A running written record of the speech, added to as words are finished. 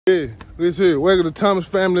Yeah, listen here. Welcome to Thomas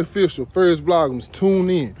Family Official. First Vlogmas. Tune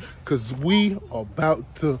in, because we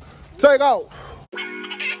about to take off.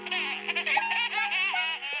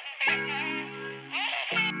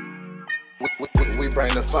 We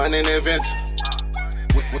bring the fun and adventure.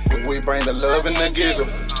 We bring the love and the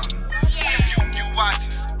giggles. You watch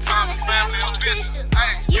Thomas Family Official.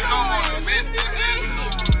 Hey, you don't want to miss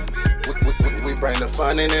this. We bring the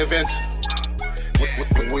fun and adventure.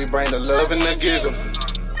 We bring the love and the giggles.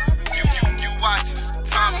 You watch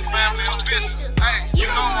Thomas Family Official. Hey, you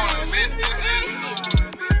don't want to miss this.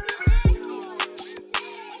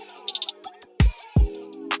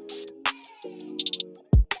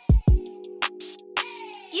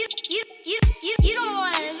 You don't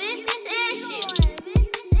want to miss this issue.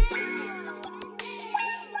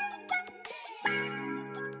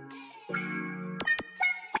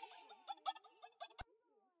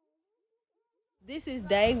 This is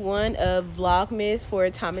day one of Vlogmas for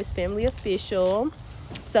Thomas Family Official.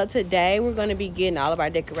 So today we're going to be getting all of our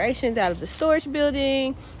decorations out of the storage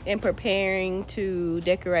building and preparing to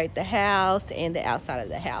decorate the house and the outside of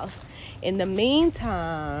the house. In the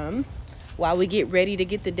meantime, while we get ready to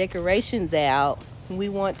get the decorations out, we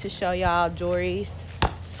want to show y'all Jory's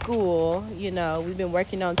school. You know, we've been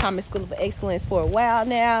working on Thomas School of Excellence for a while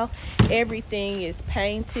now. Everything is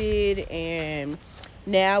painted, and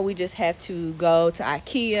now we just have to go to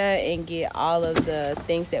Ikea and get all of the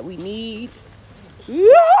things that we need.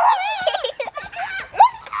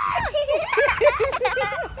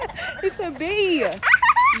 It's a bee.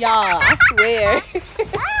 Y'all, I swear.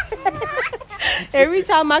 Every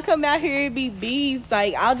time I come out here, it be bees.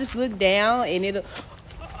 Like, I'll just look down and it'll...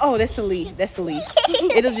 Oh, that's a leaf. That's a leaf.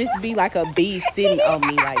 It'll just be like a bee sitting on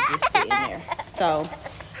me, like just sitting there. So,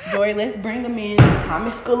 Jory, let's bring them in.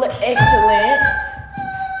 Thomas School of Excellence.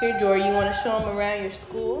 Here, Jory, you want to show them around your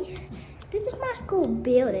school? This is my school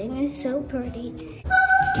building. It's so pretty.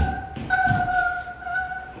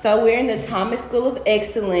 So, we're in the Thomas School of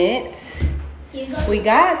Excellence. We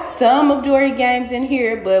got some of Jory games in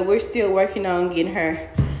here, but we're still working on getting her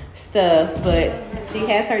stuff. But she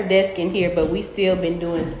has her desk in here, but we still been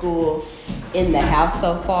doing school in the house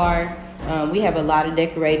so far. We have a lot of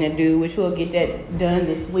decorating to do, which we'll get that done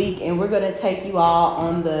this week. And we're going to take you all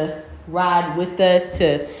on the ride with us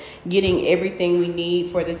to getting everything we need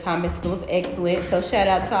for the Thomas School of Excellence. So shout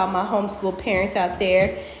out to all my homeschool parents out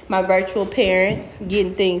there, my virtual parents,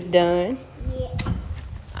 getting things done. Yeah.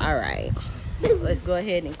 All right. So let's go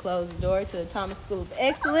ahead and close the door to the Thomas School of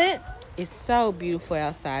Excellence. It's so beautiful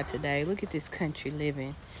outside today. Look at this country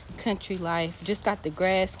living, country life. Just got the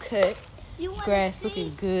grass cut. Grass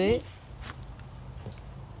looking good.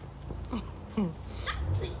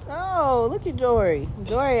 Oh, look at Jory.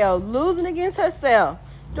 Jory losing against herself.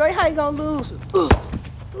 Jory, how you gonna lose?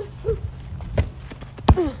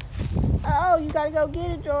 Oh, you gotta go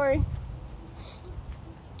get it, Jory.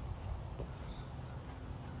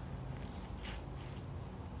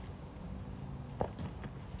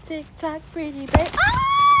 Tick tock, pretty baby.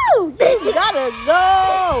 Oh, you gotta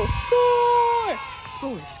go.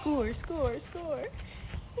 Score.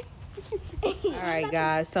 All right,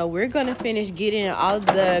 guys. So we're gonna finish getting all of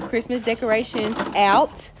the Christmas decorations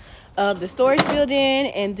out of the storage building,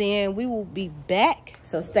 and then we will be back.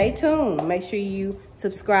 So stay tuned. Make sure you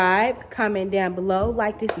subscribe, comment down below,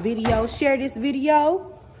 like this video, share this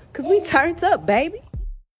video, cause we turned up, baby.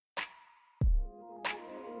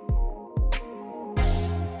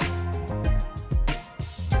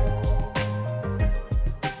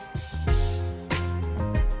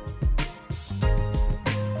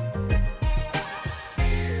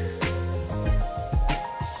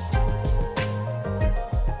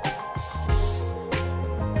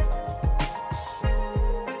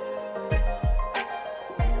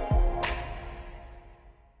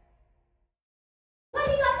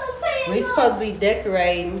 We supposed to be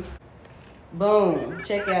decorating. Boom.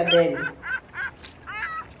 Check out Daddy.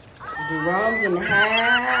 Jerome's in the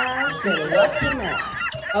house. Better watch him out.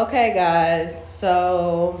 Okay, guys.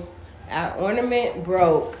 So our ornament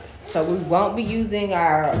broke. So we won't be using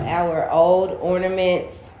our old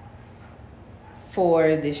ornaments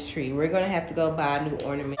for this tree. We're going to have to go buy a new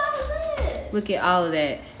ornament. Look at all of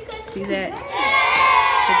that. See that? Look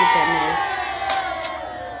at that mess.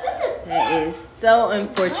 That is so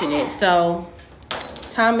unfortunate. So,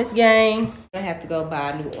 Thomas gang, I have to go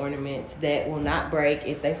buy new ornaments that will not break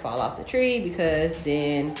if they fall off the tree, because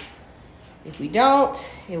then if we don't,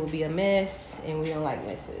 it will be a mess, and we don't like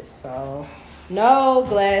messes. So, no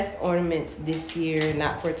glass ornaments this year,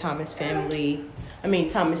 not for Thomas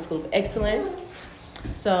School of Excellence.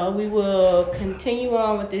 So, we will continue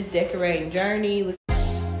on with this decorating journey.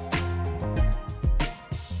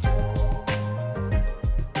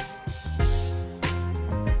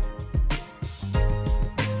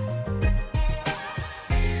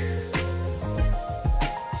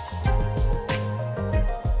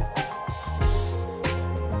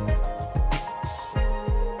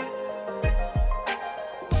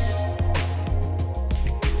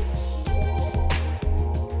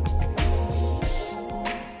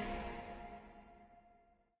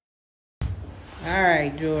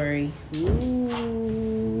 Jory.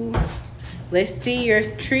 Ooh. Let's see your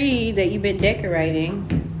tree that you've been decorating.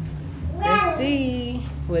 Let's see.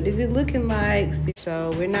 What is it looking like?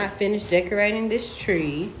 So we're not finished decorating this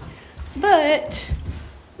tree, but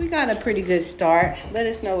we got a pretty good start. Let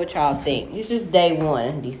us know what y'all think. It's just day 1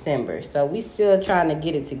 in December, so we still trying to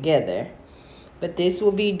get it together. But this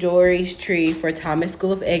will be Jory's tree for Thomas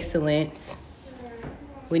School of Excellence.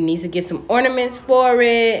 We need to get some ornaments for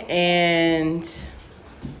it and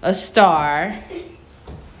a star.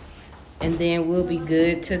 And then we'll be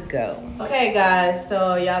good to go. Okay, guys,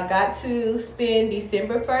 so y'all got to spend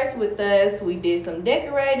December 1st with us. We did some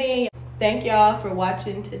decorating. Thank y'all for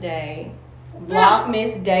watching today.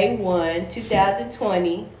 Vlogmas Day 1,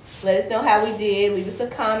 2020. Let us know how we did. Leave us a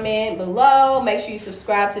comment below. Make sure you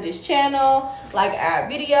subscribe to this channel, like our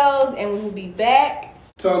videos, and we will be back.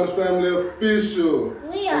 Thomas Family Official.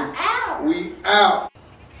 We are out. We out.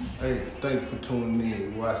 Hey, thank you for tuning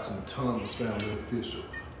in. Watching Thomas Family Official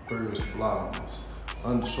first Vlogmas.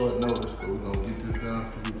 Under short notice, but we're gonna get this done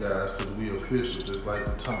for you guys because we official, just like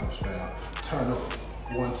the Thomas family. Turn up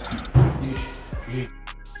one time. Yeah, yeah.